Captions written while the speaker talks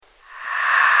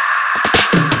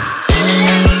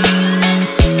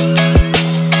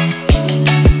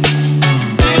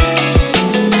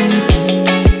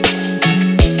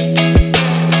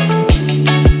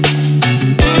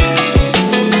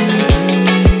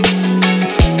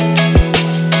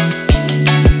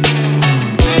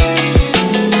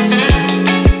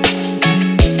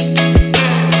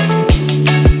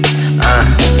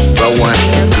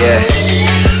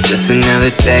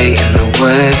day in the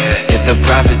woods. Hit the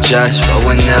private Josh,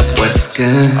 rolling up what's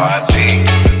good.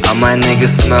 All my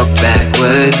niggas smoke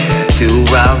backwoods. 2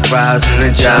 wild rides and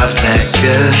a job that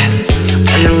good.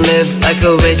 And I live like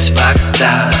a rich rock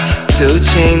star. 2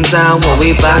 chains on when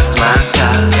we box my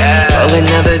car. Roll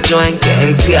another joint,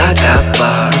 getting tea, I got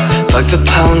bars. Fuck the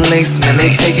police, man,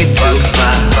 they take it too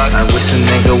far. I wish a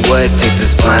nigga would take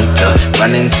this blunt though.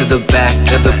 Run into the back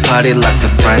of the party, lock the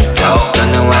front door.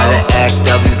 Don't know how to act,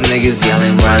 all these niggas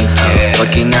yelling run ho.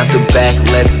 Fucking out the back,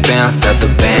 let's bounce out the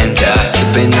bando.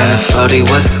 Sippin' on the 40,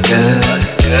 what's good?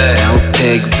 No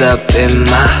pigs up in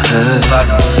my hood.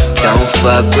 Don't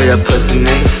fuck with a pussy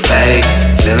nigga fake.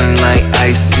 Feeling like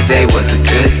ice, today was a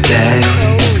good day.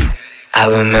 I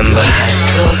remember high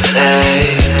school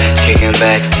days, kicking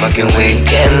back, smoking weed,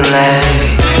 getting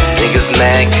laid. Niggas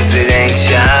mad cause it ain't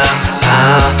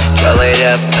y'all. Roll it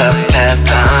up, puff, pass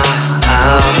on.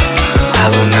 I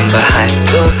remember high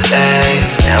school days.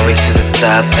 Now we to the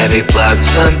top, every blog's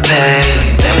front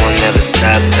page. Then we'll never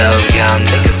stop though, y'all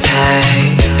niggas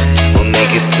hate. We'll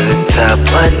make it to the top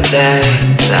one day,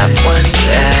 top one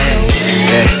day.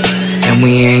 Yeah. And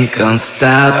we ain't gon'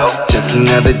 stop. Just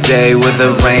another day where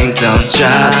the rain don't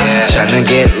drop. Tryna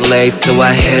get laid so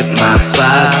I hit my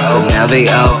box. But now they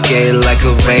all gay like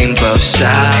a rainbow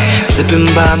shot. Sippin'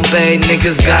 Bombay,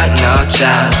 niggas got no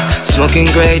jobs. Smoking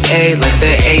grade A like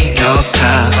there ain't no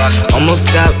cops.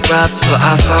 Almost got robbed for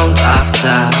our phones off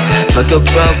top. Fuck a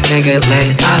broke nigga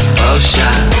late off 4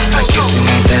 shots. I guess it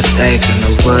ain't that safe in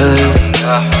the woods.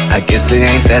 I guess it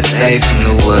ain't that safe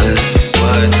in the woods.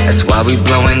 That's why we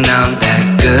blowing out that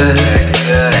good.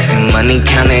 Stacking money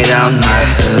counted out my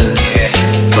hood.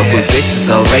 Fuck with bitches,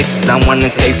 all races. I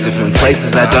wanna taste different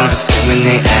places. I don't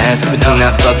discriminate ass, but do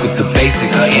not fuck with the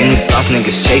basic. Only soft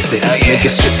niggas chase it.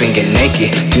 Niggas strip and get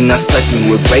naked. Do not suck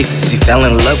me with braces. She fell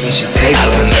in love when she tasted it.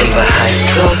 I remember high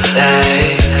school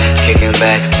days, kicking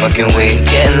back, smoking weed,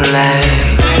 getting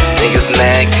laid. Niggas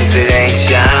mad cause it ain't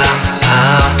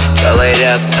y'all. Roll it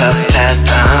up, puff, pass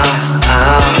on.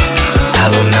 I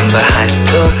remember high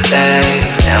school days.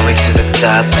 Now we to the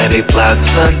top, every blog's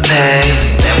front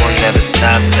page. Then we'll never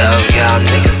stop though, y'all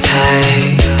niggas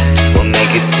hate. We'll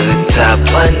make it to the top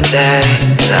one day,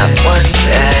 top one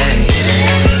day.